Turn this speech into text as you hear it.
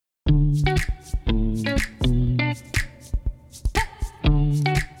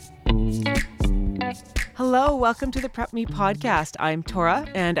welcome to the Prep Me podcast. I'm Tora,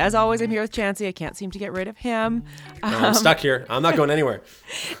 and as always, I'm here with Chancey. I can't seem to get rid of him. No, I'm stuck here. I'm not going anywhere.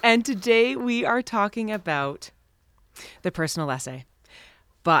 And today we are talking about the personal essay.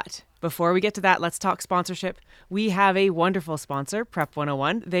 But before we get to that, let's talk sponsorship. We have a wonderful sponsor, Prep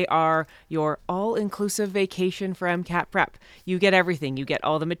 101. They are your all-inclusive vacation for MCAT Prep. You get everything. You get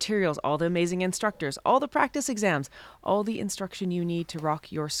all the materials, all the amazing instructors, all the practice exams, all the instruction you need to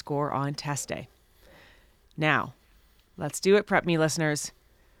rock your score on test day. Now, let's do it, Prep Me listeners.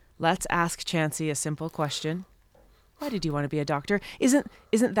 Let's ask Chancey a simple question. Why did you want to be a doctor? Isn't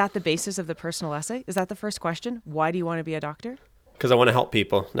that the basis of the personal essay? Is that the first question? Why do you want to be a doctor? Because I want to help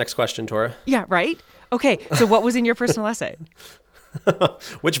people. Next question, Tora. Yeah, right? Okay, so what was in your personal essay?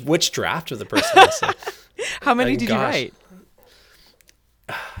 Which draft of the personal essay? How many did you write?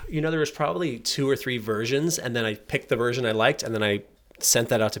 There was probably 2 or 3 versions, and then I picked the version I liked, and then I sent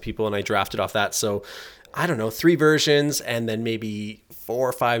that out to people, and I drafted off that. So I don't know, 3 versions, and then maybe 4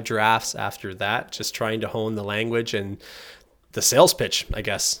 or 5 drafts after that, just trying to hone the language and the sales pitch, I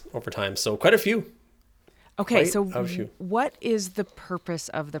guess, over time. So quite a few. Okay, so what is the purpose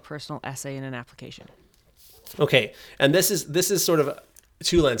of the personal essay in an application? Okay, and this is sort of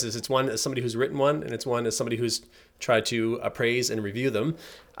 2 lenses. It's one as somebody who's written one, and it's one as somebody who's tried to appraise and review them.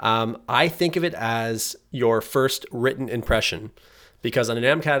 I think of it as your first written impression, because on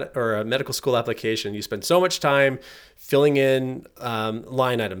an MCAT or a medical school application, you spend so much time filling in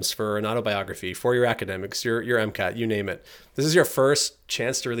line items for an autobiography, for your academics, your MCAT, you name it. This is your first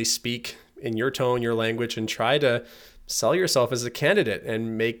chance to really speak in your tone, your language, and try to sell yourself as a candidate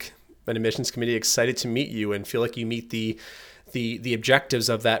and make an admissions committee excited to meet you and feel like you meet the objectives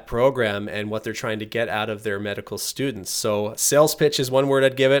of that program and what they're trying to get out of their medical students. So sales pitch is one word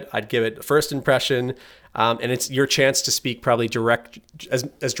I'd give it. I'd give it first impression. And it's your chance to speak probably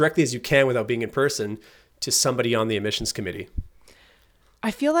as directly as you can without being in person to somebody on the admissions committee.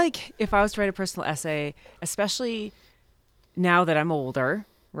 I feel like if I was to write a personal essay, especially now that I'm older,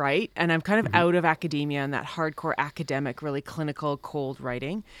 right? And I'm kind of out of academia and that hardcore academic, really clinical, cold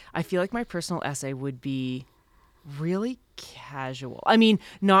writing. I feel like my personal essay would be really casual. I mean,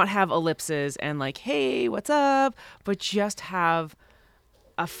 not have ellipses and like, hey, what's up? But just have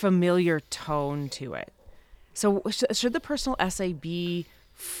a familiar tone to it. So should the personal essay be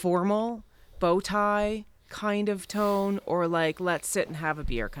formal, bow tie kind of tone, or like, let's sit and have a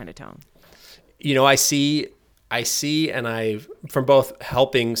beer kind of tone? I see, and I've, from both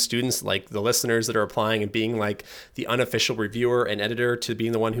helping students like the listeners that are applying and being like the unofficial reviewer and editor to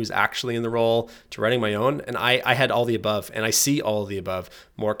being the one who's actually in the role to writing my own. And I had all the above, and I see all of the above.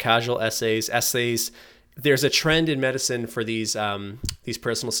 More casual essays. There's a trend in medicine for these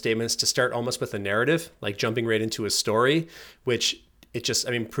personal statements to start almost with a narrative, like jumping right into a story, which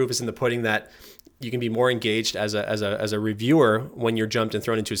proof is in the pudding that you can be more engaged as a reviewer when you're jumped and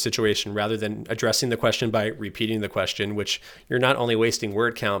thrown into a situation rather than addressing the question by repeating the question, which you're not only wasting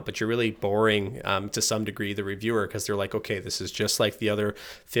word count, but you're really boring to some degree the reviewer, because they're like, okay, this is just like the other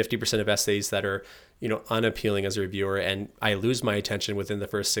 50% of essays that are unappealing as a reviewer, and I lose my attention within the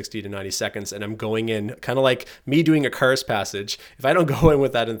first 60 to 90 seconds, and I'm going in kind of like me doing a Cars passage. If I don't go in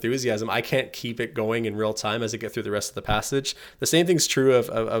with that enthusiasm, I can't keep it going in real time as I get through the rest of the passage. The same thing's true of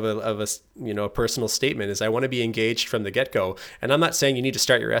a personal statement. Is I want to be engaged from the get-go, and I'm not saying you need to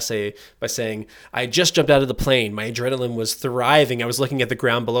start your essay by saying, I just jumped out of the plane, my adrenaline was thriving, I was looking at the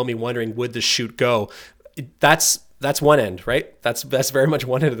ground below me wondering, would the chute go? That's one end, right? That's very much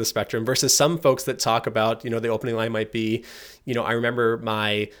one end of the spectrum, versus some folks that talk about, the opening line might be, I remember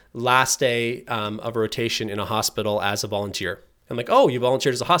my last day of rotation in a hospital as a volunteer. I'm like, oh, you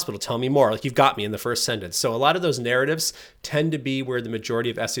volunteered as a hospital. Tell me more. Like, you've got me in the first sentence. So a lot of those narratives tend to be where the majority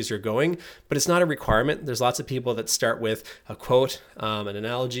of essays are going, but it's not a requirement. There's lots of people that start with a quote, an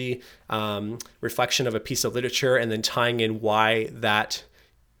analogy, reflection of a piece of literature, and then tying in why that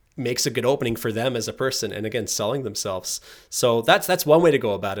makes a good opening for them as a person, and again, selling themselves. So that's one way to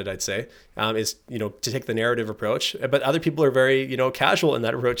go about it, I'd say, is to take the narrative approach. But other people are very casual in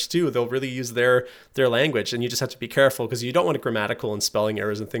that approach too. They'll really use their language, and you just have to be careful, because you don't want grammatical and spelling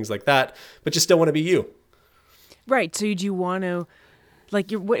errors and things like that, but you still want to be you. Right. So do you want to,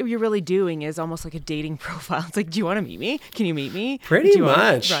 like, what you're really doing is almost like a dating profile. It's like, do you want to meet me? Can you meet me? Pretty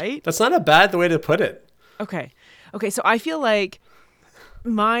much. Right. That's not a bad way to put it. Okay. So I feel like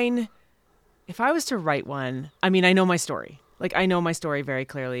mine, if I was to write one, I mean, I know my story. Like, I know my story very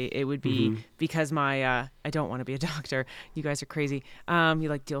clearly. It would be because I don't want to be a doctor. You guys are crazy. You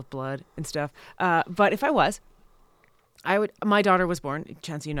like deal with blood and stuff. But if I was, my daughter was born,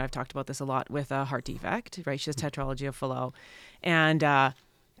 Chancey and I have talked about this a lot, with a heart defect, right? She has tetralogy of Fallot. And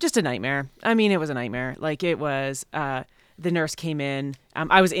just a nightmare. I mean, it was a nightmare. Like it was, the nurse came in.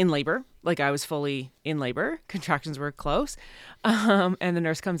 I was in labor. Like I was fully in labor. Contractions were close. And the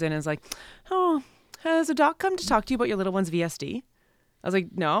nurse comes in and is like, oh, has a doc come to talk to you about your little one's VSD? I was like,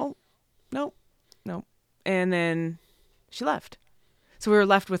 no. And then she left. So we were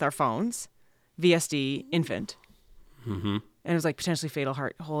left with our phones, VSD, infant. Mm-hmm. And it was like potentially fatal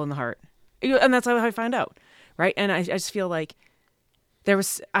hole in the heart. And that's how I found out. Right. And I just feel like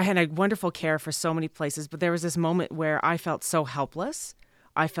I had a wonderful care for so many places, but there was this moment where I felt so helpless.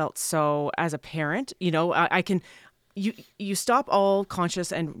 I felt so, as a parent, you stop all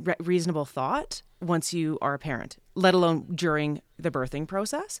conscious and reasonable thought once you are a parent, let alone during the birthing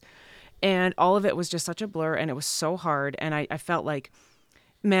process. And all of it was just such a blur, and it was so hard. And I felt like,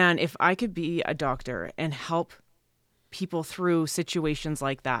 man, if I could be a doctor and help people through situations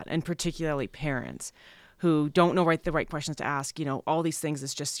like that, and particularly parents who don't know the right questions to ask, all these things,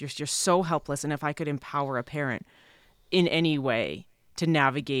 is just, you're so helpless. And if I could empower a parent in any way to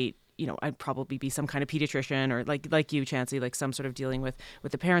navigate, I'd probably be some kind of pediatrician, or like you, Chancey, like some sort of dealing with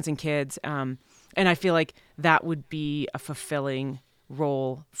the parents and kids. And I feel like that would be a fulfilling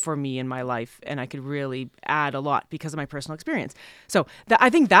role for me in my life, and I could really add a lot because of my personal experience. So I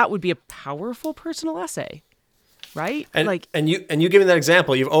think that would be a powerful personal essay, right? And you giving that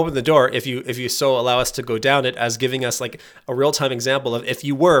example, you've opened the door, if you so allow us to go down it, as giving us like a real time example of, if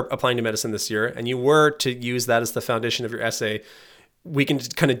you were applying to medicine this year and you were to use that as the foundation of your essay, we can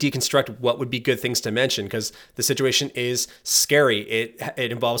kind of deconstruct what would be good things to mention, because the situation is scary.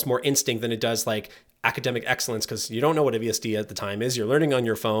 It involves more instinct than it does like academic excellence, because you don't know what a VSD at the time is. You're learning on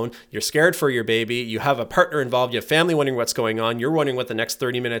your phone. You're scared for your baby. You have a partner involved. You have family wondering what's going on. You're wondering what the next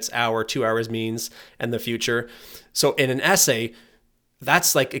 30 minutes, hour, 2 hours means, and the future. So in an essay,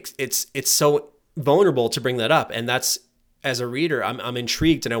 that's like, it's so vulnerable to bring that up. And that's, as a reader, I'm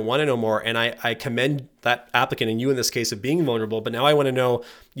intrigued and I want to know more. And I commend that applicant, and you in this case, of being vulnerable. But now I want to know,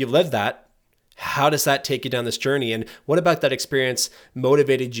 you lived that. How does that take you down this journey? And what about that experience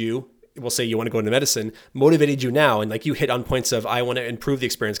motivated you? We'll say you want to go into medicine, motivated you now. And like you hit on points of, I want to improve the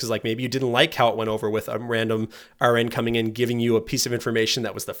experience, because like maybe you didn't like how it went over with a random RN coming in, giving you a piece of information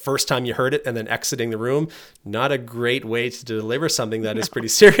that was the first time you heard it and then exiting the room. Not a great way to deliver something that is pretty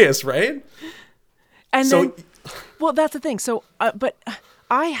serious, right? And so, then, well, that's the thing. So, but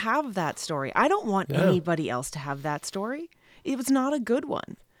I have that story. I don't want anybody else to have that story. It was not a good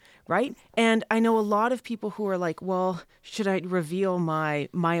one. Right. And I know a lot of people who are like, well, should I reveal my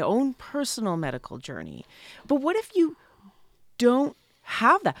own personal medical journey? But what if you don't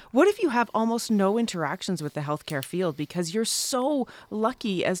have that? What if you have almost no interactions with the healthcare field because you're so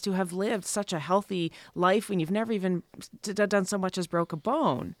lucky as to have lived such a healthy life when you've never even done so much as broke a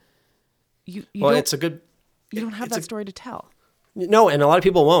bone? You don't have that story to tell. No, and a lot of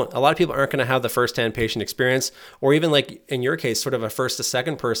people won't. A lot of people aren't going to have the firsthand patient experience, or even like in your case, sort of a first to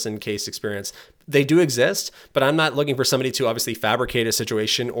second person case experience. They do exist, but I'm not looking for somebody to obviously fabricate a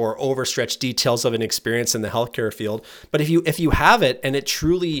situation or overstretch details of an experience in the healthcare field. But if you have it and it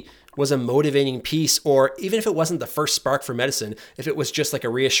truly was a motivating piece, or even if it wasn't the first spark for medicine, if it was just like a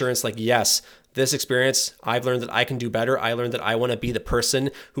reassurance, like, yes, this experience, I've learned that I can do better. I learned that I want to be the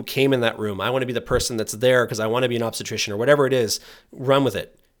person who came in that room. I want to be the person that's there because I want to be an obstetrician, or whatever it is, run with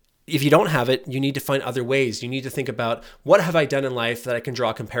it. If you don't have it, you need to find other ways. You need to think about, what have I done in life that I can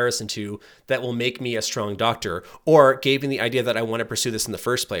draw a comparison to that will make me a strong doctor, or gave me the idea that I want to pursue this in the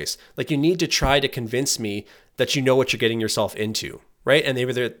first place. Like, you need to try to convince me that you know what you're getting yourself into. Right? And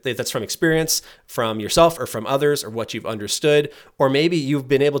either that's from experience, from yourself, or from others, or what you've understood, or maybe you've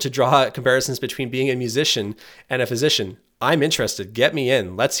been able to draw comparisons between being a musician and a physician. I'm interested. Get me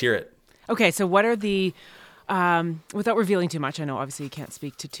in. Let's hear it. Okay. So what are the, without revealing too much, I know obviously you can't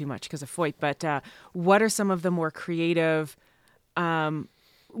speak to too much because of FOIP, but what are some of the more creative,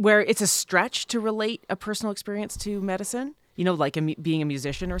 where it's a stretch to relate a personal experience to medicine, like being a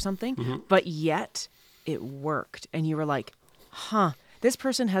musician or something, but yet it worked. And you were like, this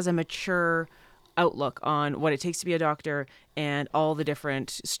person has a mature outlook on what it takes to be a doctor and all the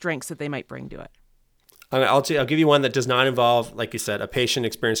different strengths that they might bring to it. I'll give you one that does not involve, like you said, a patient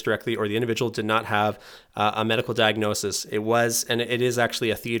experience directly, or the individual did not have a medical diagnosis. It was, and it is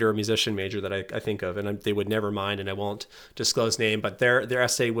actually a theater or musician major that I think of, and they would never mind, and I won't disclose name, but their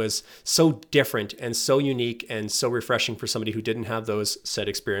essay was so different and so unique and so refreshing for somebody who didn't have those said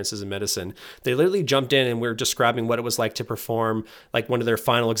experiences in medicine. They literally jumped in and were describing what it was like to perform like one of their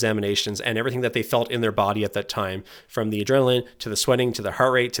final examinations, and everything that they felt in their body at that time, from the adrenaline to the sweating to the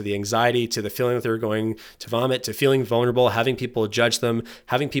heart rate to the anxiety to the feeling that they were going to vomit, to feeling vulnerable, having people judge them,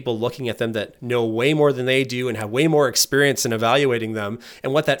 having people looking at them that know way more than they do and have way more experience in evaluating them,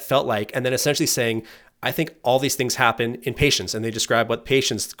 and what that felt like. And then essentially saying, I think all these things happen in patients, and they describe what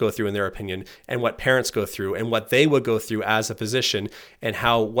patients go through in their opinion and what parents go through and what they would go through as a physician, and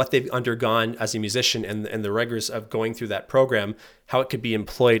how what they've undergone as a musician and the rigors of going through that program, how it could be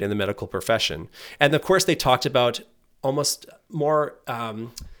employed in the medical profession. And of course, they talked about almost more,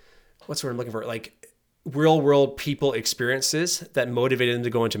 what's the word I'm looking for? Like real world people experiences that motivated them to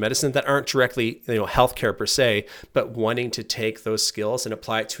go into medicine that aren't directly, healthcare per se, but wanting to take those skills and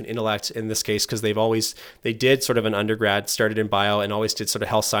apply it to an intellect in this case, because they did sort of an undergrad, started in bio and always did sort of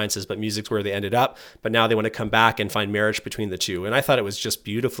health sciences, but music's where they ended up. But now they want to come back and find marriage between the two. And I thought it was just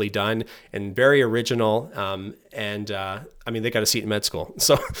beautifully done and very original. They got a seat in med school.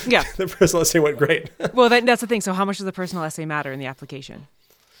 So yeah, the personal essay went great. Well, that's the thing. So how much does the personal essay matter in the application?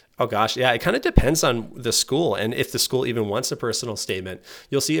 Oh gosh, yeah, it kind of depends on the school and if the school even wants a personal statement.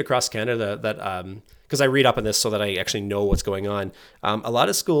 You'll see across Canada that, because I read up on this so that I actually know what's going on, a lot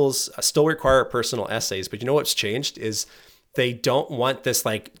of schools still require personal essays, but you know what's changed is they don't want this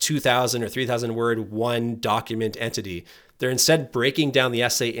like 2,000 or 3,000 word one document entity. They're instead breaking down the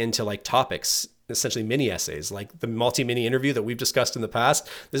essay into like topics, essentially mini essays, like the multi-mini interview that we've discussed in the past.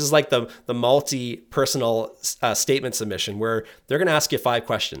 This is like the multi-personal statement submission, where they're going to ask you 5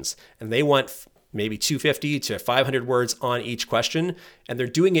 questions and they want maybe 250 to 500 words on each question. And they're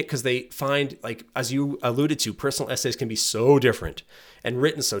doing it because they find, like, as you alluded to, personal essays can be so different and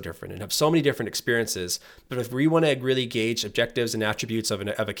written so different and have so many different experiences. But if we want to really gauge objectives and attributes of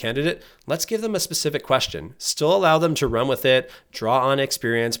a candidate, let's give them a specific question, still allow them to run with it, draw on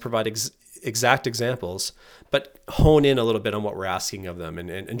experience, provide exact examples, but hone in a little bit on what we're asking of them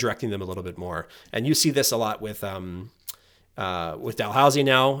and directing them a little bit more. And you see this a lot with Dalhousie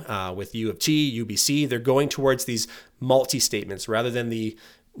now, with U of T, UBC. They're going towards these multi-statements rather than the,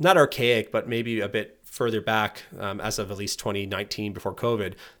 not archaic, but maybe a bit further back, as of at least 2019 before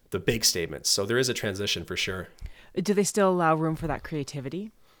COVID, the big statements. So there is a transition for sure. Do they still allow room for that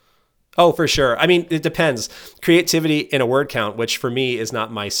creativity? Oh, for sure. I mean, it depends. Creativity in a word count, which for me is not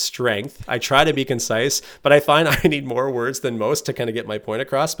my strength. I try to be concise, but I find I need more words than most to kind of get my point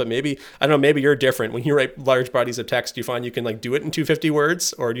across. But maybe, I don't know, maybe you're different. When you write large bodies of text, do you find you can like do it in 250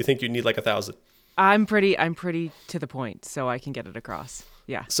 words, or do you think you need like 1,000? I'm pretty to the point, so I can get it across.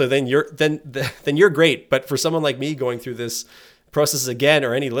 Yeah. So then you're great. But for someone like me going through this process again,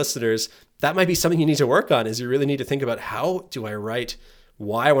 or any listeners, that might be something you need to work on, is you really need to think about, how do I write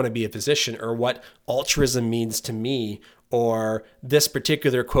why I want to be a physician, or what altruism means to me, or this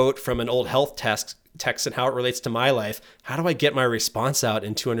particular quote from an old health text and how it relates to my life. How do I get my response out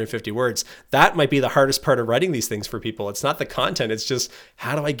in 250 words? That might be the hardest part of writing these things for people. It's not the content. It's just,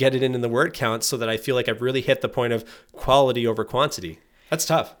 how do I get it in the word count so that I feel like I've really hit the point of quality over quantity? That's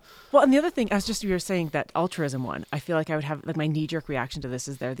tough. Well, and the other thing, you were saying that altruism one, I feel like I would have, like, my knee-jerk reaction to this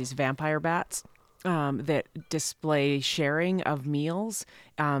is there are these vampire bats that display sharing of meals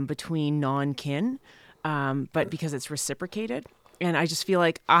between non-kin, but because it's reciprocated. And I just feel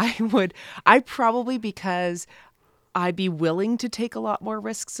like because I'd be willing to take a lot more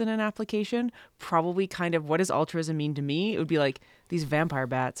risks in an application, probably kind of, what does altruism mean to me? It would be like these vampire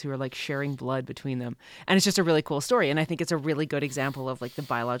bats who are like sharing blood between them. And it's just a really cool story. And I think it's a really good example of like the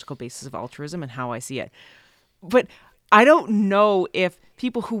biological basis of altruism and how I see it. But I don't know if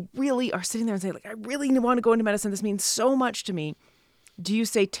people who really are sitting there and say, like, I really want to go into medicine, this means so much to me. Do you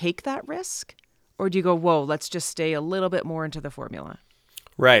say take that risk? Or do you go, whoa, let's just stay a little bit more into the formula?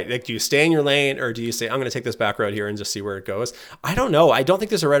 Right. Like, do you stay in your lane, or do you say, I'm going to take this back road here and just see where it goes? I don't know. I don't think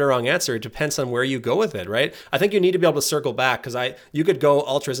there's a right or wrong answer. It depends on where you go with it, right? I think you need to be able to circle back, because you could go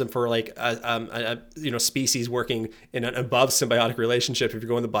altruism for like a species working in an above symbiotic relationship if you're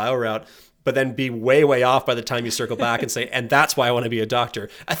going the bio route, but then be way, way off by the time you circle back and say, and that's why I want to be a doctor.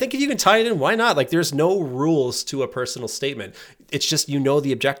 I think if you can tie it in, why not? Like, there's no rules to a personal statement. It's just,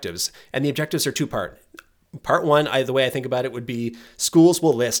 the objectives, and the objectives are 2-part. Part one, the way I think about it would be, schools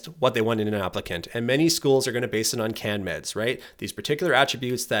will list what they want in an applicant, and many schools are going to base it on CanMeds, right? These particular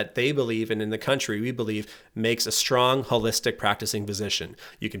attributes that they believe, and in the country we believe, makes a strong, holistic practicing physician.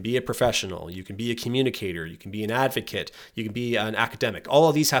 You can be a professional, you can be a communicator, you can be an advocate, you can be an academic. All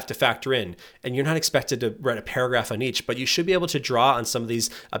of these have to factor in, and you're not expected to write a paragraph on each, but you should be able to draw on some of these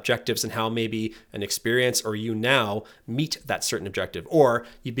objectives and how maybe an experience or you now meet that certain objective, or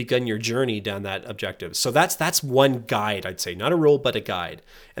you begun your journey down that objective. So that's one guide, I'd say, not a rule, but a guide.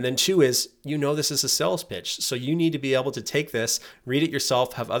 And then 2 is, this is a sales pitch. So you need to be able to take this, read it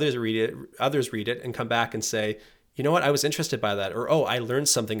yourself, have others read it, and come back and say, you know what, I was interested by that, or, oh, I learned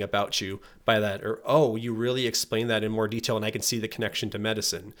something about you by that, or, oh, you really explained that in more detail and I can see the connection to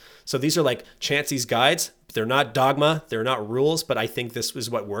medicine. So these are like Chancey's guides. They're not dogma, they're not rules, but I think this is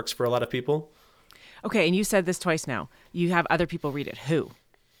what works for a lot of people. Okay, and you said this twice now. You have other people read it. Who?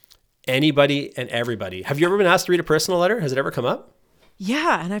 Anybody and everybody. Have you ever been asked to read a personal letter? Has it ever come up?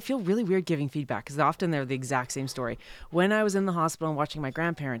 Yeah, and I feel really weird giving feedback because often they're the exact same story. When I was in the hospital and watching my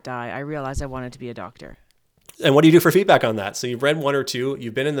grandparent die, I realized I wanted to be a doctor. And what do you do for feedback on that? So you've read one or two,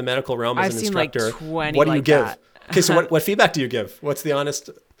 you've been in the medical realm as I've an seen instructor. like 20 what do you like give? that. Okay, so what feedback do you give? What's the honest?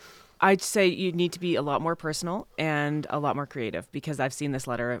 I'd say you need to be a lot more personal and a lot more creative because I've seen this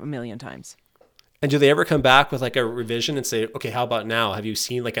letter a million times. And do they ever come back with like a revision and say, okay, how about now? Have you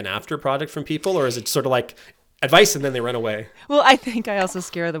seen like an after product from people, or is it sort of like advice and then they run away? Well, I think I also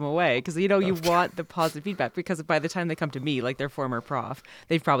scare them away because, you know, you want the positive feedback because by the time they come to me, like their former prof,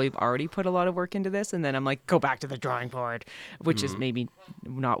 they've probably already put a lot of work into this. And then I'm like, go back to the drawing board, which is maybe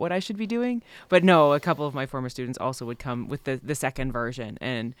not what I should be doing. But no, a couple of my former students also would come with the second version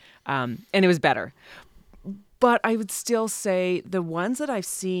and it was better. But I would still say the ones that I've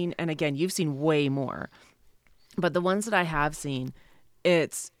seen, and again, you've seen way more, but the ones that I have seen,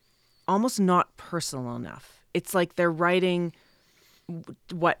 it's almost not personal enough. It's like they're writing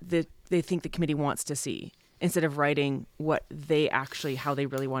what they think the committee wants to see instead of writing what they actually, how they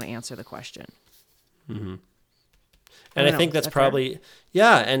really want to answer the question. Mm-hmm. And I think that's probably,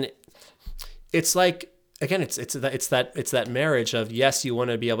 yeah. And it's like, again, it's that marriage of, yes, you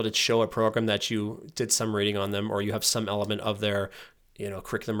want to be able to show a program that you did some reading on them, or you have some element of their,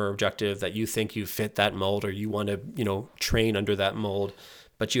 curriculum or objective that you think you fit that mold, or you want to, train under that mold.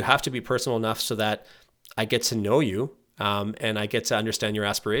 But you have to be personal enough so that I get to know you. And I get to understand your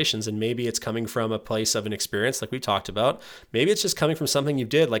aspirations. And maybe it's coming from a place of an experience like we talked about. Maybe it's just coming from something you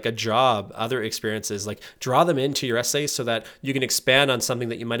did, like a job, other experiences. Like draw them into your essays so that you can expand on something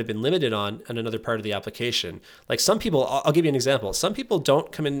that you might have been limited on in another part of the application. Like some people, I'll give you an example. Some people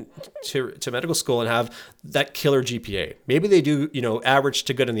don't come in to medical school and have that killer GPA. Maybe they do, average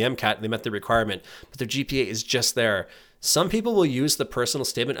to good in the MCAT and they met the requirement, but their GPA is just there. Some people will use the personal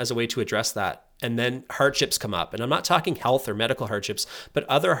statement as a way to address that. And then hardships come up. And I'm not talking health or medical hardships, but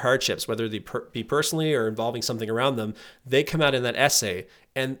other hardships, whether they be personally or involving something around them, they come out in that essay.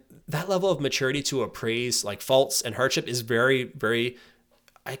 And that level of maturity to appraise like faults and hardship is very, very,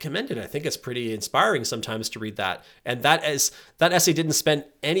 I commend it. I think it's pretty inspiring sometimes to read that. And that essay didn't spend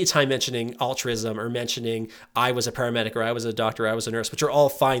any time mentioning altruism or mentioning I was a paramedic or I was a doctor, or I was a nurse, which are all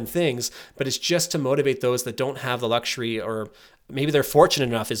fine things, but it's just to motivate those that don't have the luxury, or maybe they're fortunate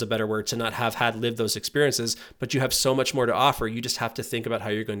enough is a better word, to not have lived those experiences, but you have so much more to offer. You just have to think about how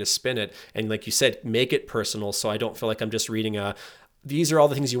you're going to spin it. And like you said, make it personal. So I don't feel like I'm just reading these are all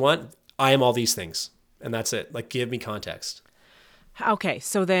the things you want. I am all these things. And that's it. Like, give me context. Okay,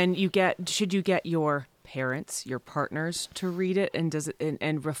 so then should you get your parents, your partners to read it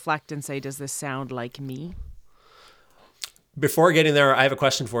and reflect and say, does this sound like me? Before getting there, I have a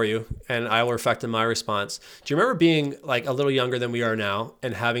question for you, and I will reflect on my response. Do you remember being like a little younger than we are now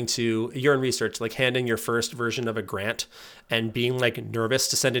and you're in research, like handing your first version of a grant and being like nervous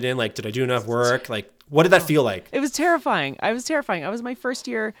to send it in? Like, did I do enough work? Like, what did that feel like? It was terrifying. I was my first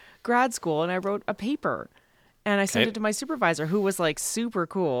year grad school and I wrote a paper. And I sent it to my supervisor, who was like super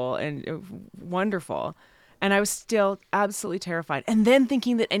cool and wonderful. And I was still absolutely terrified. And then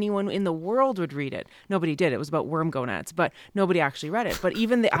thinking that anyone in the world would read it. Nobody did. It was about worm gonads, but nobody actually read it. But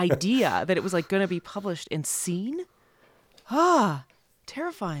even the idea that it was like going to be published and seen,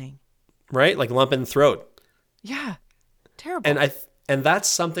 terrifying. Right? Like lump in the throat. Yeah, terrible. And that's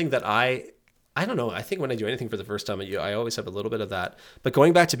something that I don't know. I think when I do anything for the first time, I always have a little bit of that. But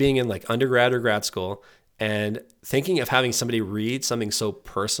going back to being in like undergrad or grad school, and thinking of having somebody read something so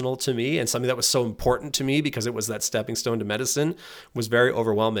personal to me and something that was so important to me because it was that stepping stone to medicine was very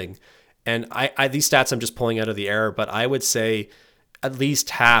overwhelming. And I these stats I'm just pulling out of the air, but I would say at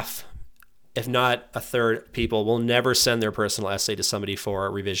least half, if not a third, people will never send their personal essay to somebody for a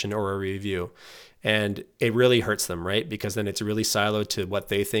revision or a review. And it really hurts them, right? Because then it's really siloed to what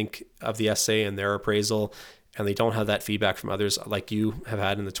they think of the essay and their appraisal. And they don't have that feedback from others like you have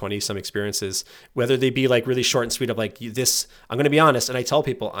had in the 20 some experiences, whether they be like really short and sweet of like this, I'm going to be honest. And I tell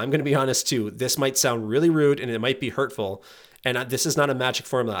people, I'm going to be honest too. This might sound really rude and it might be hurtful. And this is not a magic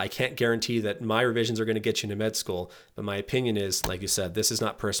formula. I can't guarantee that my revisions are going to get you into med school. But my opinion is, like you said, this is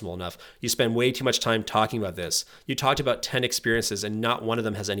not personal enough. You spend way too much time talking about this. You talked about 10 experiences and not one of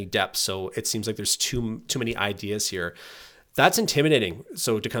them has any depth. So it seems like there's too many ideas here. That's intimidating.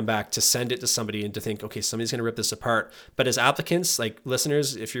 So to come back, to send it to somebody and to think, okay, somebody's going to rip this apart. But as applicants, like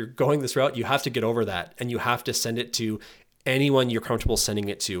listeners, if you're going this route, you have to get over that and you have to send it to anyone you're comfortable sending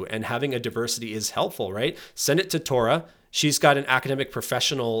it to. And having a diversity is helpful, right? Send it to Tora. She's got an academic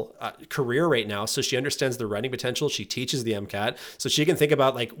professional career right now. So she understands the writing potential. She teaches the MCAT. So she can think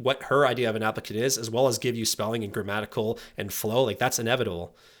about like what her idea of an applicant is, as well as give you spelling and grammatical and flow. Like that's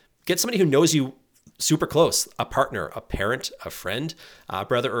inevitable. Get somebody who knows you super close, a partner, a parent, a friend, a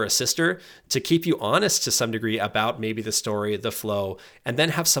brother or a sister, to keep you honest to some degree about maybe the story, the flow, and then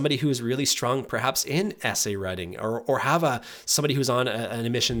have somebody who is really strong, perhaps in essay writing, or have somebody who's on an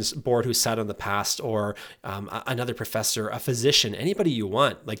admissions board who's sat on the past, or another professor, a physician, anybody you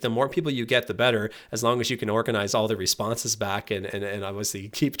want. Like the more people you get, the better, as long as you can organize all the responses back and obviously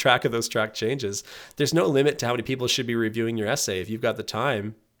keep track of those track changes. There's no limit to how many people should be reviewing your essay. If you've got the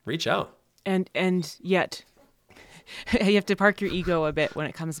time, reach out. And yet you have to park your ego a bit when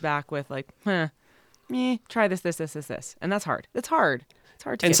it comes back with like, try this. And that's hard. It's hard. It's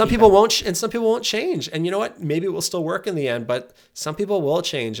hard to and get some feedback. people won't, and some people won't change. And you know what? Maybe it will still work in the end, but some people will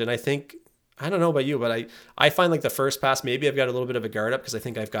change. And I think, I don't know about you, but I find like the first pass, maybe I've got a little bit of a guard up because I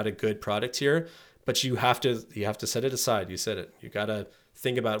think I've got a good product here, but you have to set it aside. You said it. You got to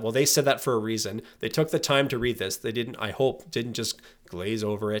think about, well, they said that for a reason. They took the time to read this. They didn't, I hope, didn't just glaze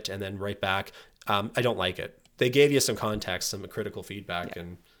over it and then write back, I don't like it. They gave you some context, some critical feedback,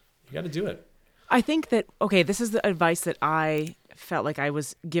 and you got to do it. I think that, okay, this is the advice that I felt like I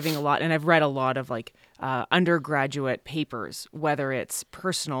was giving a lot, and I've read a lot of like undergraduate papers, whether it's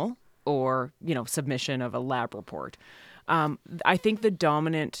personal or, submission of a lab report. I think the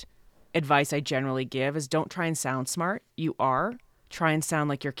dominant advice I generally give is don't try and sound smart. Try and sound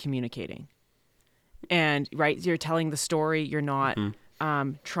like you're communicating. And, right, you're telling the story. You're not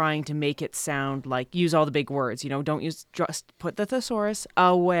trying to make it sound like, use all the big words. Don't just put the thesaurus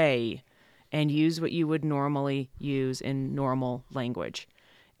away and use what you would normally use in normal language.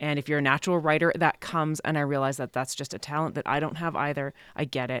 And if you're a natural writer, that comes, and I realize that that's just a talent that I don't have either. I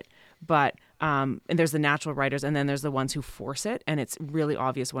get it. But, and there's the natural writers, and then there's the ones who force it, and it's really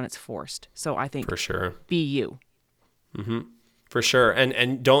obvious when it's forced. So I think, for sure, be you. Mm-hmm. For sure.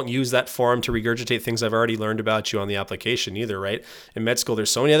 And don't use that form to regurgitate things I've already learned about you on the application either, right? In med school, there's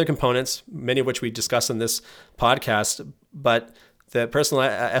so many other components, many of which we discuss in this podcast, but the personal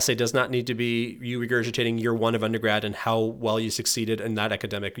essay does not need to be you regurgitating year one of undergrad and how well you succeeded in that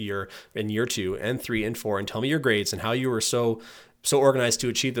academic year in year 2 and 3 and 4, and tell me your grades and how you were so organized to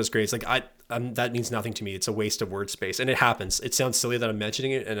achieve those grades. Like that means nothing to me. It's a waste of word space. And it happens. It sounds silly that I'm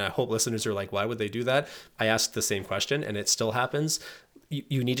mentioning it. And I hope listeners are like, why would they do that? I asked the same question and it still happens.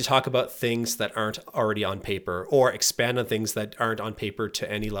 You need to talk about things that aren't already on paper, or expand on things that aren't on paper to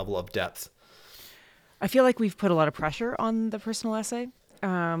any level of depth. I feel like we've put a lot of pressure on the personal essay.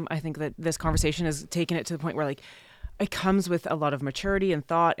 I think that this conversation has taken it to the point where like it comes with a lot of maturity and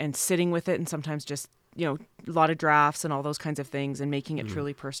thought and sitting with it, and sometimes just, a lot of drafts and all those kinds of things, and making it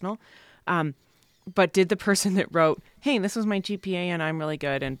truly personal. But did the person that wrote, hey, this was my GPA and I'm really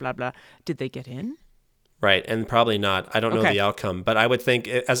good and blah, blah, did they get in? Right. And probably not. I don't know the outcome, but I would think,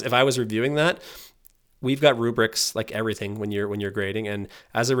 as if I was reviewing that, we've got rubrics like everything when you're grading. And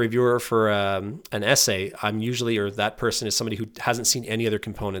as a reviewer for an essay, I'm usually, or that person is somebody who hasn't seen any other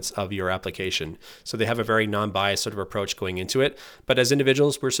components of your application. So they have a very non-biased sort of approach going into it. But as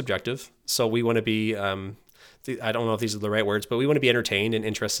individuals, we're subjective. So we want to be, I don't know if these are the right words, but we want to be entertained and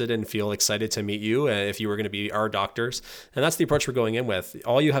interested and feel excited to meet you if you were going to be our doctors. And that's the approach we're going in with.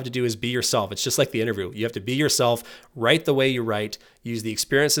 All you have to do is be yourself. It's just like the interview. You have to be yourself, write the way you write, use the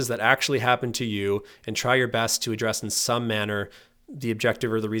experiences that actually happened to you, and try your best to address in some manner the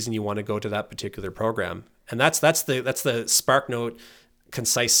objective or the reason you want to go to that particular program. And that's the SparkNote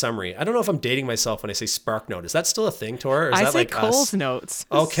concise summary. I don't know if I'm dating myself when I say SparkNote. Is that still a thing, Tora? Or is I that say like Cole's us? Notes.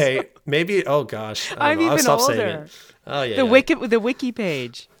 Okay, maybe. Oh gosh, I'm know. I'll even stop older. saying it. Oh yeah. The wiki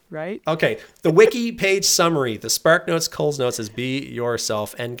page, right? Okay, the wiki page summary. The SparkNotes, Cole's Notes is be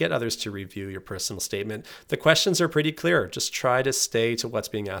yourself and get others to review your personal statement. The questions are pretty clear. Just try to stay to what's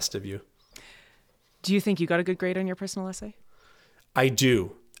being asked of you. Do you think you got a good grade on your personal essay? I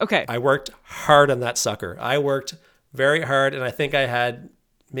do. Okay. I worked hard on that sucker. I worked very hard, and I think I had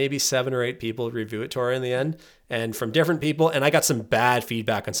maybe 7 or 8 people review it, Tora, in the end, and from different people. And I got some bad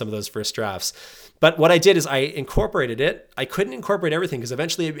feedback on some of those first drafts. But what I did is I incorporated it. I couldn't incorporate everything because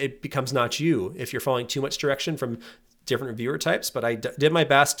eventually it becomes not you if you're following too much direction from different reviewer types, but I did my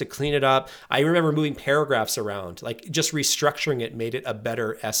best to clean it up. I remember moving paragraphs around, like just restructuring it made it a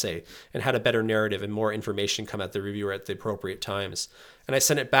better essay and had a better narrative and more information come at the reviewer at the appropriate times. And I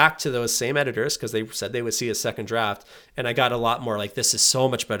sent it back to those same editors because they said they would see a second draft. And I got a lot more like, this is so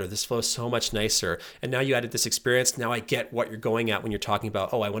much better. This flows so much nicer. And now you added this experience. Now I get what you're going at when you're talking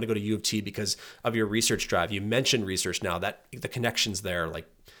about, oh, I want to go to U of T because of your research drive. You mentioned research now, that the connection's there. Like,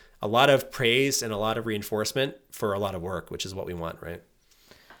 a lot of praise and a lot of reinforcement for a lot of work, which is what we want, right?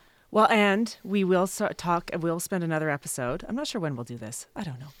 Well, and we will we'll spend another episode. I'm not sure when we'll do this. I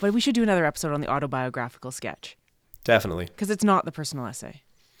don't know. But we should do another episode on the autobiographical sketch. Definitely. Because it's not the personal essay,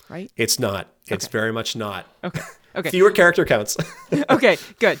 right? It's not. It's very much not. Okay. Okay. Fewer character counts. Okay,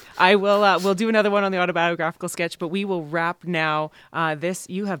 good. I will. We'll do another one on the autobiographical sketch, but we will wrap now.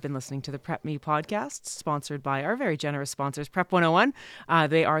 You have been listening to the Prep Me podcast, sponsored by our very generous sponsors, Prep 101.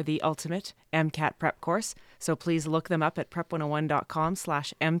 They are the ultimate MCAT prep course, so please look them up at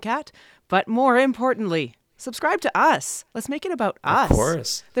prep101.com/MCAT. But more importantly, subscribe to us. Let's make it about us. Of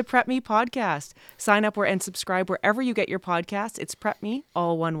course. The Prep Me podcast. Sign up and subscribe wherever you get your podcasts. It's Prep Me,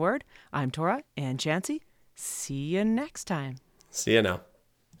 all one word. I'm Tora and Chancey. See you next time. See you now.